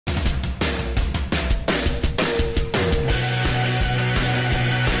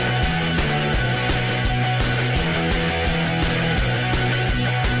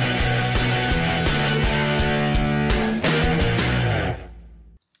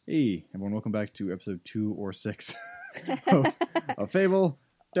Hey, everyone, welcome back to episode 2 or 6 of Fable.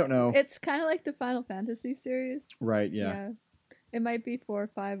 Don't know. It's kind of like the Final Fantasy series. Right, yeah. It might be 4,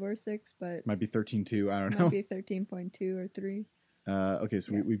 5, or 6, but... Might be 13.2, I don't it know. might be 13.2 or 3. Okay,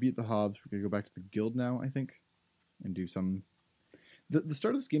 so we beat the Hobbs. We're going to go back to the guild now, I think, and do some... The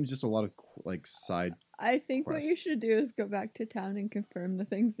start of this game is just a lot of, like, side I think quests. what you should do is go back to town and confirm the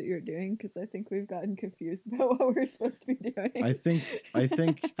things that you're doing, because I think we've gotten confused about what we're supposed to be doing. I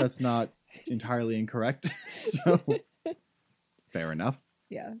think that's not entirely incorrect, so... Fair enough.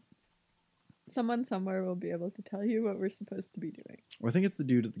 Yeah. Someone somewhere will be able to tell you what we're supposed to be doing. Well, I think it's the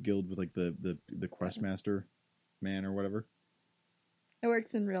dude at the guild with, like, the quest master man or whatever. It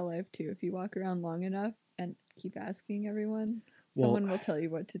works in real life, too. If you walk around long enough and keep asking everyone... Someone will tell you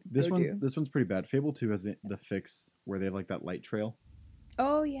what to do. This one's pretty bad. Fable 2 has the fix where they have like that light trail.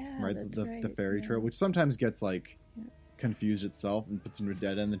 Oh yeah, right. That's The fairy trail, which sometimes gets like confused itself and puts into a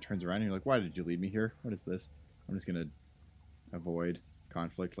dead end, and turns around and you're like, "Why did you lead me here? What is this?" I'm just gonna avoid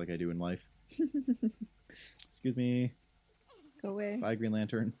conflict like I do in life. Excuse me. Go away. Bye, Green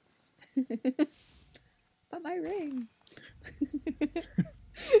Lantern. But my ring.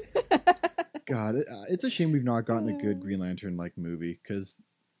 God, it's a shame we've not gotten a good Green Lantern like movie because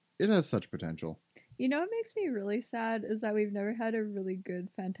it has such potential. You know what makes me really sad is that we've never had a really good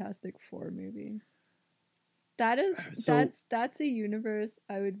Fantastic Four movie. That's a universe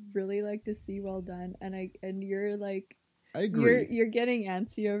I would really like to see well done, and you're like, I agree. You're getting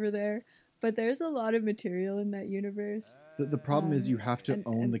antsy over there, but there's a lot of material in that universe. The problem is you have to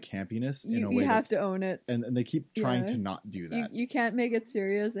own the campiness in a way. You have to own it, and they keep trying to not do that. You can't make it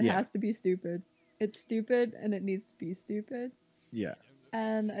serious. It has to be stupid. It's stupid, and it needs to be stupid. Yeah.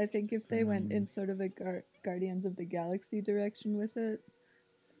 And I think if they went in sort of a Guardians of the Galaxy direction with it,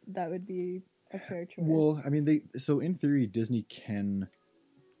 that would be a fair choice. Well, I mean, so in theory, Disney can.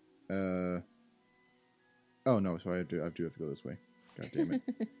 Oh no! So I do have to go this way. God damn it.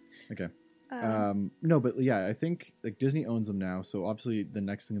 Okay. No, but yeah, I think like Disney owns them now, so obviously the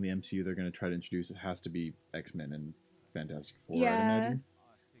next thing in the MCU they're going to try to introduce, it has to be X-Men and Fantastic Four. Yeah.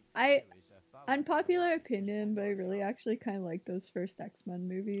 I'd imagine. Unpopular opinion, but I really actually kind of like those first X-Men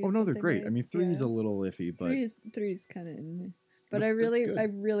movies. Oh no, they're great. I mean, 3's a little iffy, but three's kind of in me. But I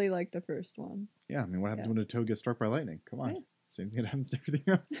really like the first one. Yeah, I mean, what happens when a toad gets struck by lightning? Come on, same thing that happens to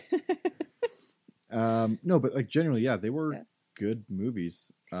everything else. No, but like generally, yeah, they were good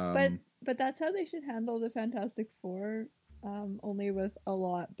movies. But that's how they should handle the Fantastic Four, only with a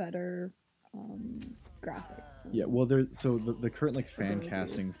lot better graphics. Yeah, well, the current like fan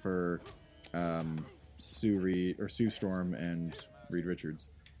casting for Sue Storm and Reed Richards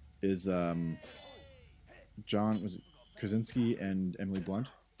is John Krasinski and Emily Blunt.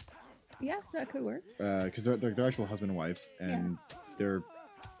 Yeah, that could work. Because they're actual husband and wife, and they're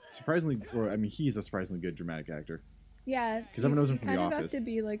surprisingly, or I mean, he's a surprisingly good dramatic actor. Yeah, because everyone knows him from The Office. You kind of have to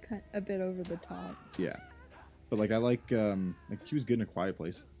be like a bit over the top. Yeah, but like I like he was good in A Quiet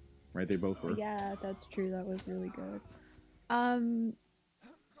Place, right? They both were. Yeah, that's true. That was really good.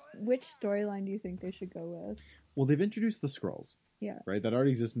 Which storyline do you think they should go with? Well, they've introduced the Skrulls. Yeah. Right, that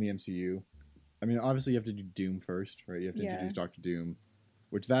already exists in the MCU. I mean, obviously you have to do Doom first, right? You have to introduce Dr. Doom,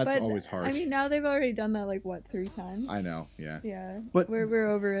 which that's always hard. I mean, now they've already done that like what, 3 times? I know, yeah. Yeah, but we're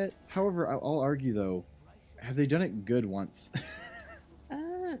over it. However, I'll argue though, have they done it good once?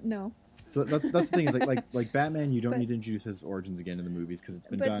 No. So that's the thing is like Batman, you don't need to introduce his origins again in the movies because it's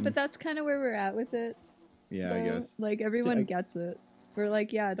been done. But that's kind of where we're at with it. Yeah, though. I guess. Like everyone gets it. We're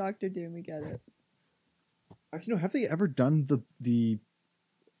like, yeah, Dr. Doom, we get it. Actually, no. Have they ever done the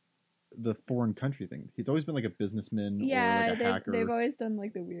foreign country thing? He's always been like a businessman or like a hacker. They've always done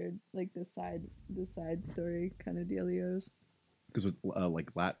like the weird, like the side story kind of dealios. Because it was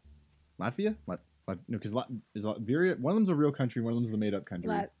like Latvia? No, because is Latveria, one of them's a real country, one of them's the made up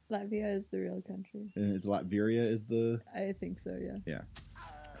country. Latvia is the real country. And it's Latveria is the... I think so, yeah. Yeah.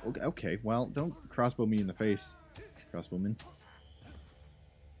 Okay, well, don't crossbow me in the face, crossbowman.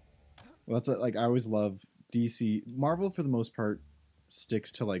 Well, that's like, I always love DC. Marvel, for the most part,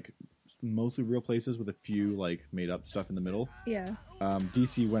 sticks to like mostly real places with a few like made up stuff in the middle. Yeah.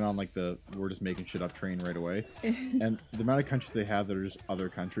 DC went on like we're just making shit up train right away. And the amount of countries they have that are just other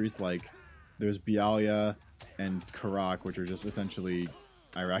countries, like there's Bialya and Karak, which are just essentially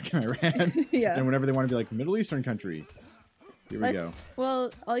Iraq and Iran. Yeah. And whenever they want to be like Middle Eastern country, here we go.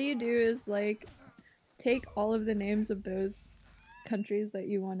 Well, all you do is like take all of the names of those countries that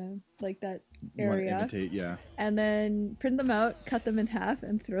you want to, like that You want to area, imitate, yeah. and then print them out, cut them in half,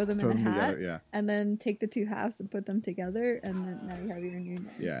 and throw them in a hat, together, yeah. and then take the two halves and put them together, and then now you have your new name.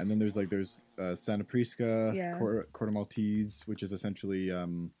 Yeah, and then there's Santa Prisca, Yeah. Corte Maltese, which is essentially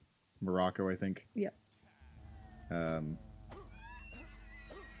Morocco, I think. Yeah.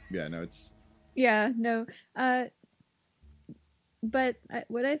 Yeah, no, it's... Yeah, no. But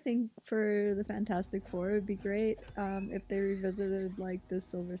what I think for the Fantastic Four would be great if they revisited like the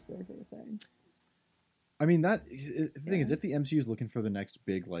Silver Surfer thing. I mean, the thing is, if the MCU is looking for the next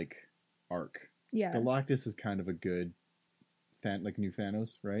big like arc, yeah, Galactus is kind of a good new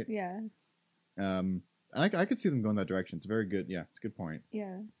Thanos, right? Yeah. And I could see them going that direction. It's very good. Yeah, it's a good point.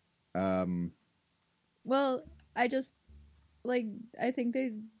 Yeah. Well, I think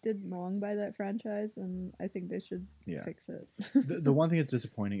they did wrong by that franchise, and I think they should fix it. the one thing that's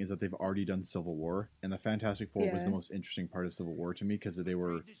disappointing is that they've already done Civil War, and the Fantastic Four was the most interesting part of Civil War to me because they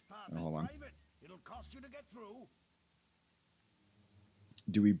were. Oh, hold on. It'll cost you to get through.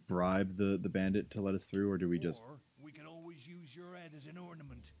 Do we bribe the bandit to let us through, or do we just? We can always use your head as an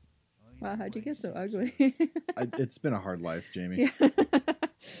ornament. Wow, how'd you get so ugly? It's been a hard life, Jamie. Yeah.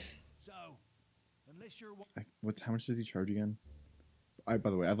 How much does he charge again? By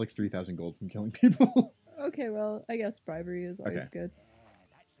the way, I have like 3,000 gold from killing people. Okay, well, I guess bribery is always good.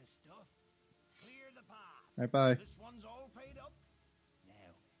 That's the stuff. Clear the path. All right, bye. This one's all paid up. Now,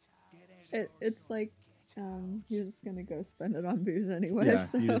 get out. It's like you're just gonna go spend it on booze anyway. Yeah,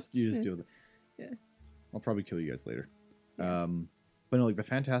 so. you just deal with it. Yeah. I'll probably kill you guys later. Yeah. But no, like the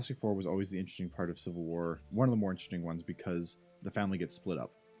Fantastic Four was always the interesting part of Civil War. One of the more interesting ones because the family gets split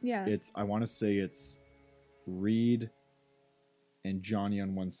up. Yeah. I want to say it's Reed and Johnny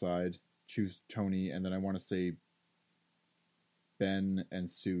on one side choose Tony, and then I want to say Ben and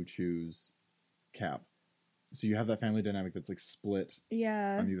Sue choose Cap. So you have that family dynamic that's like split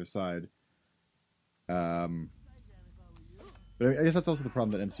on either side. But I guess that's also the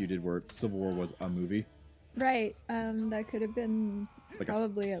problem that MCU did, where Civil War was a movie. Right. That could have been like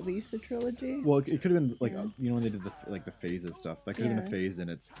probably at least a trilogy. Well, it could have been like when they did the phases stuff. That could have been a phase in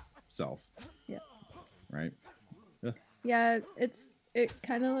itself. Yeah. Right. Yeah. It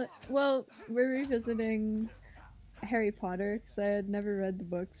kind of we're revisiting Harry Potter because I had never read the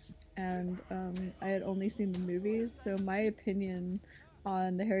books and I had only seen the movies. So my opinion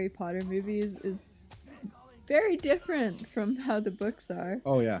on the Harry Potter movies is very different from how the books are.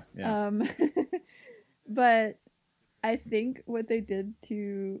 Oh yeah. But I think what they did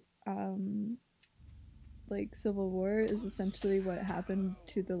to like Civil War is essentially what happened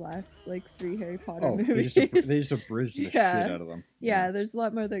to the last like 3 Harry Potter movies. They just abridged the shit out of them. Yeah, there's a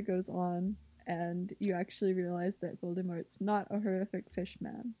lot more that goes on, and you actually realize that Voldemort's not a horrific fish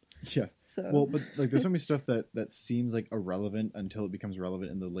man. Yes. So well, but like there's so many stuff that seems like irrelevant until it becomes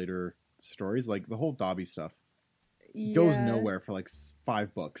relevant in the later stories. Like the whole Dobby stuff goes nowhere for like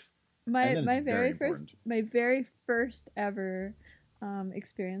 5 books. My very first ever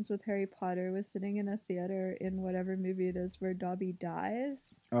experience with Harry Potter was sitting in a theater in whatever movie it is where Dobby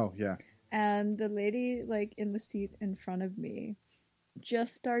dies. Oh yeah. And the lady like in the seat in front of me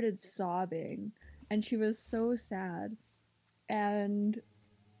just started sobbing, and she was so sad, and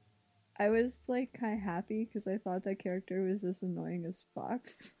I was like kind of happy because I thought that character was just annoying as fuck,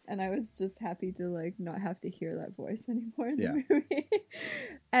 and I was just happy to like not have to hear that voice anymore in the movie.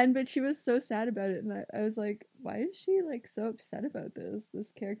 But she was so sad about it, and I was like, why is she like so upset about this?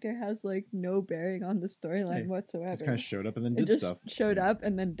 This character has like no bearing on the storyline whatsoever. Just kind of showed up and then did stuff. Showed up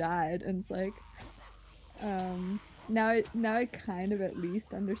and then died, and it's like, now I kind of at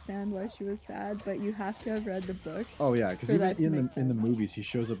least understand why she was sad, but you have to have read the books. Oh yeah, because even in the movies, he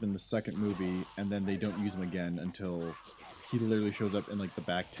shows up in the second movie, and then they don't use him again until he literally shows up in like the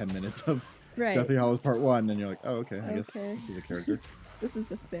back 10 minutes of Deathly Hallows Part 1, and you're like, oh okay, I guess this is a character. This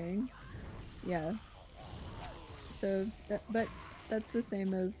is a thing. Yeah. So, but that's the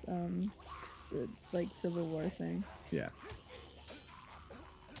same as the like Civil War thing. Yeah.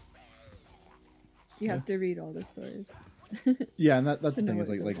 You have to read all the stories. Yeah, and that's the thing is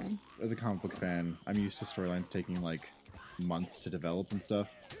like as a comic book fan, I'm used to storylines taking like months to develop and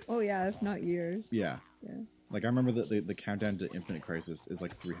stuff. Oh yeah, if not years. Yeah. Yeah. Like I remember that the countdown to Infinite Crisis is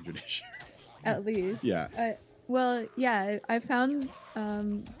like 300 issues. At least. Yeah. I found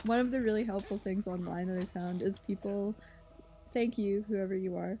one of the really helpful things online that I found is people, thank you, whoever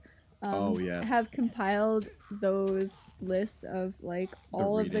you are, have compiled those lists of like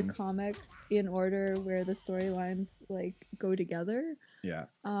all of the comics in order where the storylines like go together. Yeah.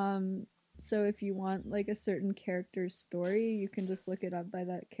 So if you want like a certain character's story, you can just look it up by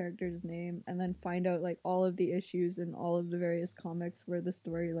that character's name and then find out like all of the issues in all of the various comics where the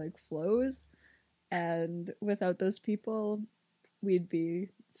story like flows. And without those people, we'd be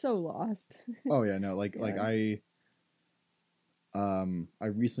so lost. Oh yeah, no, like Yeah. I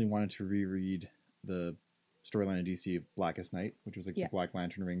recently wanted to reread the storyline of DC of Blackest Night, which was like Yeah. the Black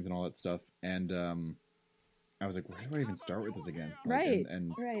Lantern rings and all that stuff, and I was like, where do I even start with this again? Like, Right.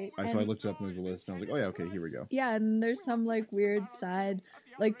 and Right. so I looked it up and there was a list, and I was like, oh yeah, okay, here we go. Yeah, and there's some like weird side,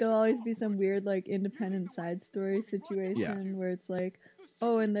 like there'll always be some weird like independent side story situation where it's like,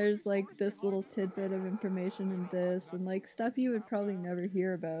 oh, and there's like this little tidbit of information in this, and like stuff you would probably never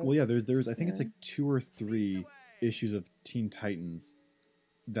hear about. Well, yeah, there's I think it's Yeah. like 2 or 3 issues of Teen Titans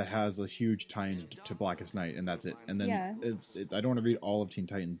that has a huge tie-in to Blackest Night, and that's it. And then Yeah. I don't want to read all of Teen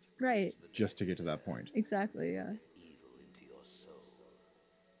Titans Right. just to get to that point. Exactly. Yeah.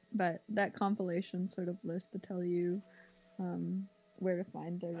 But that compilation sort of list to tell you where to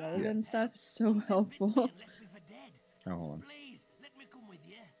find the relevant stuff is so helpful. Left me for dead. Oh, hold on. Please, let me come with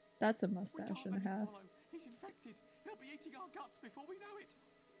you. That's a mustache and a half. He's infected. He'll be eating our guts before we know it.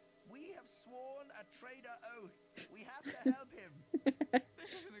 We have sworn a traitor oath. We have to help him.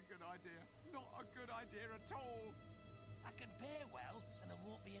 This isn't a good idea. Not a good idea at all. I can pay well, and there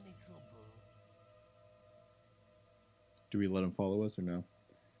won't be any trouble. Do we let him follow us or no?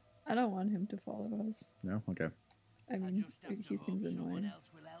 I don't want him to follow us. No? Okay. I I mean, just have to he hope seems someone annoying. else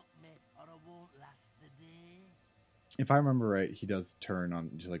will help me, or I won't last the day. If I remember right, he does turn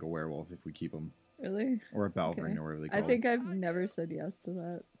on just like a werewolf if we keep him. Really? Or a Balverine Okay. or whatever they call I think it. I've never said yes to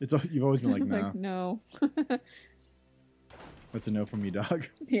that. You've always been like, no. Like, no. That's a no from me, dog.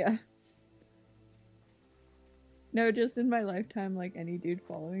 Yeah. No, just in my lifetime, like any dude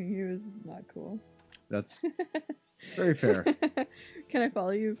following you is not cool. That's very fair. Can I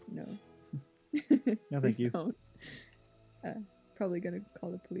follow you? No. No, thank Please you. Don't. Probably gonna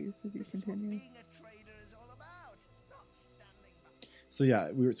call the police if you continue. Being a traitor is all about. Not standing back. So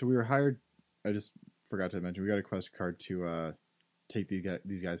yeah, we were hired. I just forgot to mention we got a quest card to take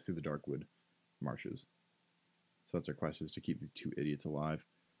these guys through the Darkwood marshes. So that's our quest, is to keep these 2 idiots alive.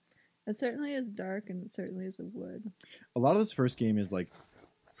 It certainly is dark, and it certainly is a wood. A lot of this first game is like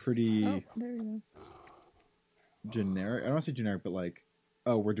pretty Oh, there we go. generic. I don't want to say generic, but like,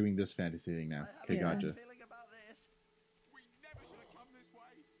 oh, we're doing this fantasy thing now. Okay, Yeah. gotcha. Feeling about this. We never should have come this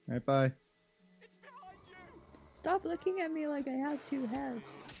way. All right, bye. It's behind you. Stop looking at me like I have 2 heads.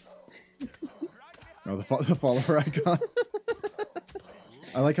 Oh, the follower icon.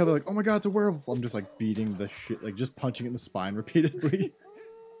 I like how they're like, oh my god, it's a werewolf. I'm just like beating the shit, like just punching it in the spine repeatedly.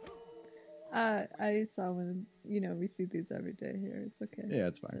 I saw one. You know, we see these every day here. It's okay. Yeah,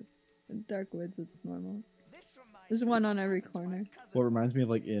 it's fine. In dark woods, it's normal. This reminds There's me one of on every my corner. cousin. Well, it reminds me of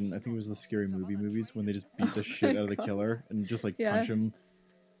like in, I think it was the Scary Movie movies when they just beat the shit out of the killer and just like Yeah. punch him.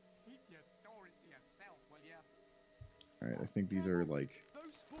 Keep your stories to yourself, will ya? All right, I think these are like,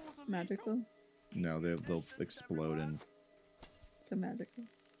 Those spores are Magical. no, they'll explode and So magical.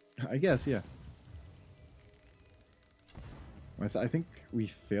 I guess, yeah. I think we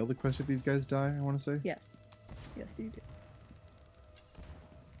fail the quest if these guys die, I want to say. Yes. Yes, you do.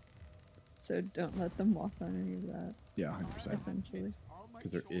 So don't let them walk on any of that, Yeah, 100%. essentially. I'll make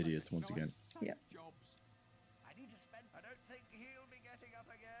 'Cause they're sure that idiots the once guys again. safe Yeah. jobs. I need to spend. I don't think he'll be getting up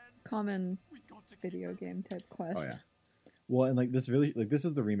again. Common We got to keep video game type quest. Oh, yeah. Well, and like this really, like this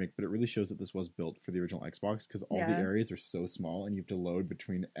is the remake, but it really shows that this was built for the original Xbox because all the Yeah. areas are so small and you have to load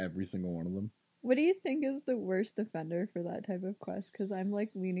between every single one of them. What do you think is the worst offender for that type of quest? Because I'm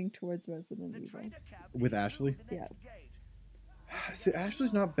like leaning towards Resident The Evil. traitor camp With is Ashley? through the next Yeah. gate. See,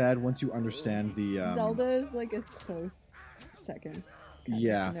 Ashley's not bad once you understand the. Zelda is like a close second kind of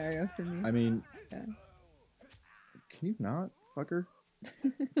Yeah. scenario for me. I mean, Yeah. can you not, fucker?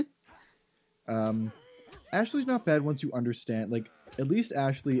 Ashley's not bad once you understand. Like, at least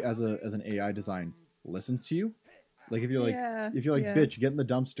Ashley, as an AI design, listens to you. Like, if you're like, Yeah, yeah. bitch, get in the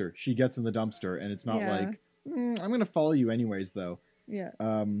dumpster. She gets in the dumpster, and it's not Yeah. like, I'm gonna follow you anyways, though. Yeah.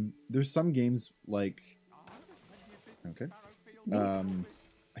 There's some games like, okay,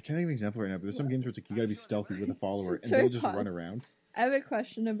 I can't think of an example right now, but there's some games where it's like you gotta be stealthy with a follower, and Sorry, they'll just pause. run around. I have a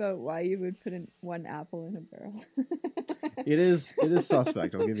question about why you would put in one apple in a barrel. It is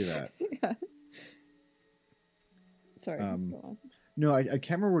suspect. I'll give you that. Yeah. Sorry. Go on. No, I can't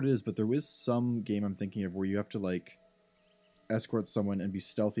remember what it is, but there was some game I'm thinking of where you have to like escort someone and be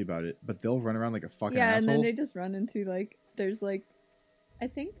stealthy about it, but they'll run around like a fucking Yeah, and asshole. then they just run into like there's like I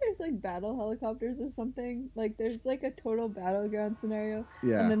think there's like battle helicopters or something. Like there's like a total battleground scenario,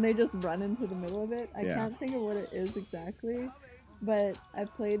 Yeah. and then they just run into the middle of it. I Yeah. can't think of what it is exactly, but I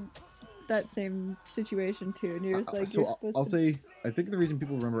played that same situation too, and you're just like, so you're supposed I'll to... say, I think the reason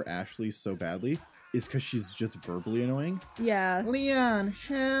people remember Ashley so badly is because she's just verbally annoying. Yeah. Leon,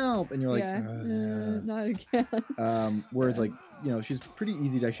 help! And you're like, Yeah. Not again. whereas like, you know, she's pretty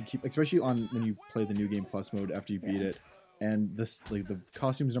easy to actually keep, especially on when you play the New Game Plus mode after you beat it. And this, like, the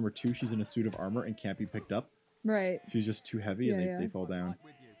costume's number 2, she's in a suit of armor and can't be picked up. Right. She's just too heavy and they fall down.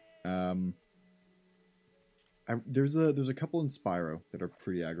 With you. There's a couple in Spyro that are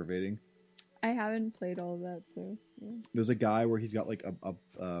pretty aggravating. I haven't played all of that, so yeah. There's a guy where he's got like a I've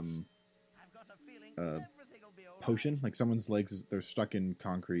got a feeling everything'll be all right. potion, like someone's legs, they're stuck in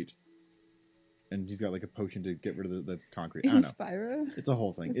concrete. And he's got like a potion to get rid of the concrete. I don't know. Spyro? It's a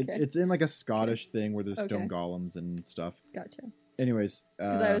whole thing. Okay. It's in like a Scottish thing where there's Okay. stone golems and stuff. Gotcha. Anyways,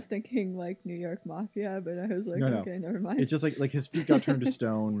 Because I was thinking like New York Mafia, but I was like, No. okay, never mind. it's just like his feet got turned to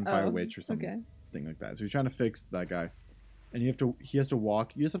stone by a Oh, witch or something. okay. Thing like that. So he's trying to fix that guy, and he has to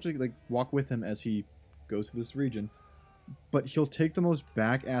walk. You just have to like walk with him as he goes through this region. But he'll take the most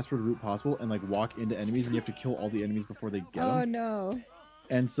back assward route possible and like walk into enemies, and you have to kill all the enemies before they get Oh him. no.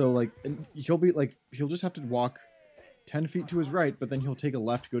 And so like he'll just have to walk 10 feet to his right, but then he'll take a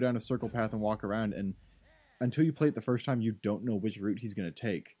left, go down a circle path, and walk around. And until you play it the first time, you don't know which route he's gonna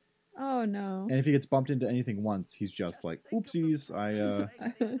take. Oh no. And if he gets bumped into anything once, he's just like, oopsies.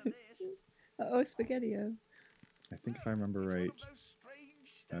 Oh, Spaghetti-O. I think if I remember right,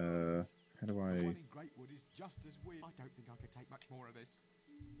 how do I? Finding Greatwood is just as weird. I don't think I could take much more of this.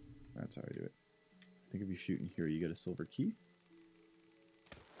 That's how I do it. I think if you shoot in here, you get a silver key.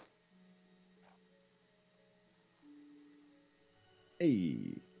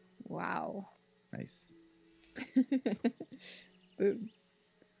 Hey, Wow. nice. Boom.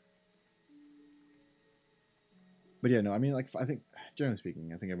 But yeah, no, I mean, like, I think, generally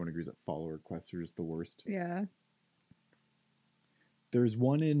speaking, I think everyone agrees that follower quests are just the worst. Yeah. There's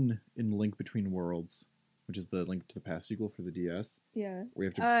one in Link Between Worlds, which is the Link to the Past sequel for the DS, Yeah. where you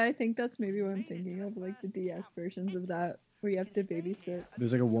have to. I think that's maybe what I'm thinking of, like the DS versions of that, where you have to babysit.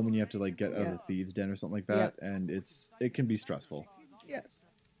 There's like a woman you have to like get out of Yeah. the thieves' den or something like that, and it can be stressful. Yeah.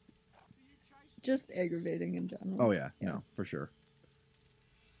 Just aggravating in general. Oh yeah, no, for sure.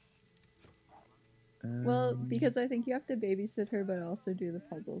 Well, because I think you have to babysit her, but also do the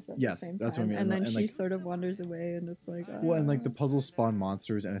puzzles at Yes, the same that's what I time. mean, And then and, she like- sort of wanders away, and it's like, Well, and like the puzzles spawn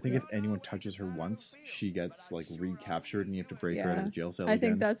monsters, and I think if anyone touches her once, she gets like recaptured, and you have to break her out of the jail cell I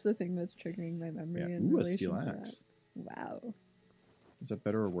again. think that's the thing that's triggering my memory. Yeah. In Ooh, a relation steel to that. axe. Wow. Is that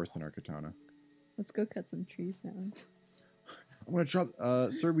better or worse than our katana? Let's go cut some trees down. I'm gonna chop.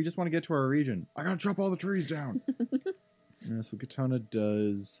 Sir, we just want to get to our region. I gotta chop all the trees down. Yeah, so the katana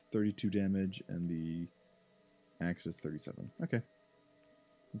does 32 damage, and the axe is 37. Okay.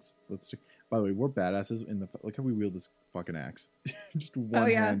 Let's do. By the way, we're badasses in the. Look how we wield this fucking axe, just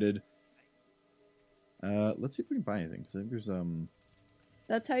one-handed. Let's see if we can buy anything, because I think there's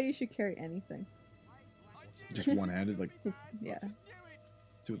That's how you should carry anything. just one-handed. Like, Yeah.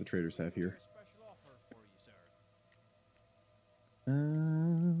 see what the traders have here. Special offer for you,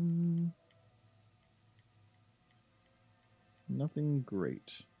 sir. Nothing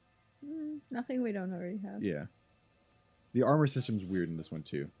great. Nothing we don't already have. Yeah. The armor system's weird in this one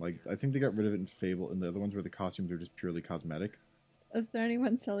too. Like, I think they got rid of it in Fable, and the other ones where the costumes are just purely cosmetic. Is there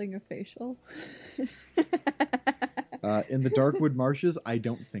anyone selling a facial? In the Darkwood Marshes, I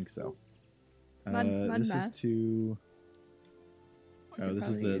don't think so. Mud this is Mask. to. I Oh, could this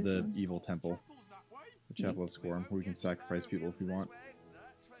is probably the use one. evil temple, the Chapel of Scorn, where we can sacrifice people if we want.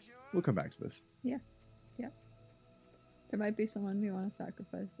 That's for sure. We'll come back to this. Yeah. There might be someone we want to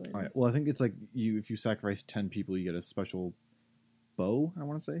sacrifice later. All right. Well, I think it's like if you sacrifice 10 people, you get a special bow. I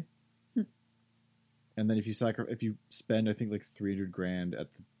want to say. And then if you spend, I think like 300 grand at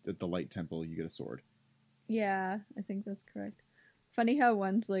the Light Temple, you get a sword. Yeah, I think that's correct. Funny how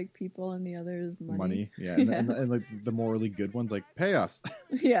one's like people and the other is money. Yeah. And like the morally good ones, like pay us.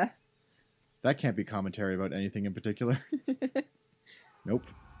 Yeah. That can't be commentary about anything in particular. Nope.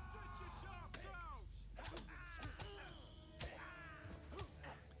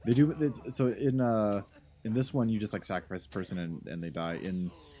 They do. So in this one, you just like sacrifice a person and they die.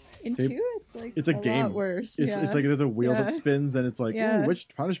 In Two, it's a lot game. worse. It's yeah. like there's a wheel Yeah. that spins and it's like, Yeah. ooh, which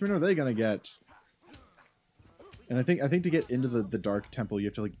punishment are they gonna get? And I think to get into the Dark Temple, you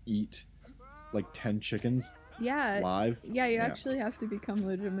have to like eat like 10 chickens Yeah. live. Yeah, you actually have to become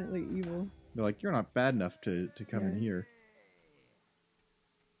legitimately evil. They're like, you're not bad enough to come in Yeah. here.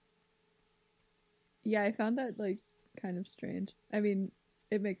 Yeah, I found that like kind of strange. I mean,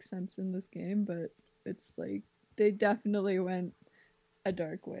 it makes sense in this game, but it's like they definitely went a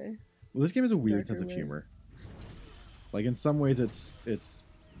dark way. Well, this game has a weird Darker sense of way. humor. Like in some ways, it's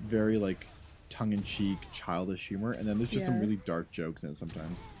very like tongue-in-cheek, childish humor, and then there's just some Yeah. really dark jokes in it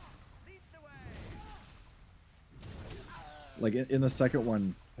sometimes. Like in the second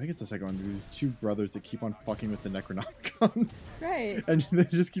one, I think it's the second one. There's these two brothers that keep on fucking with the Necronomicon, Right. and they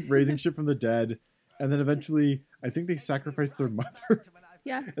just keep raising shit from the dead, and then eventually, I think they sacrifice their mother,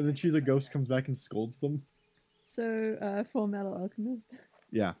 Yeah. and then she's a ghost, comes back and scolds them. So, Full Metal Alchemist.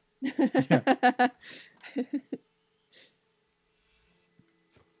 Yeah.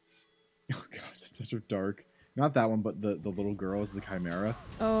 Oh god, it's such a dark. Not that one, but the little girl is the Chimera.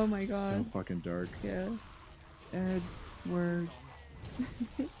 Oh my So god. fucking dark. Yeah. Edward.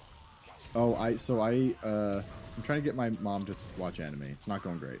 Oh, I'm trying to get my mom to watch anime. It's not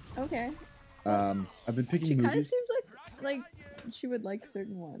going great. Okay. I've been picking She kind of movies. seems like she would like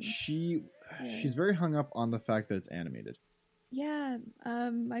certain ones. She's Yeah. very hung up on the fact that it's animated. Yeah.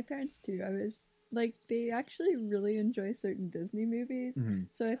 My parents too. I was like, they actually really enjoy certain Disney movies. Mhm.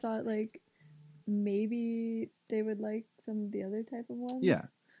 So I thought like maybe they would like some of the other type of ones. Yeah.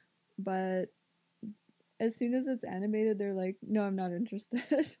 But as soon as it's animated, they're like, no, I'm not interested.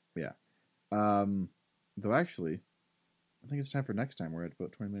 Yeah. Though actually, I think it's time for next time. We're at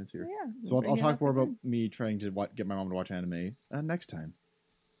about 20 minutes here. Yeah. So we'll I'll bring it talk up more about again. me trying to get my mom to watch anime next time.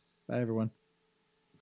 Bye, everyone.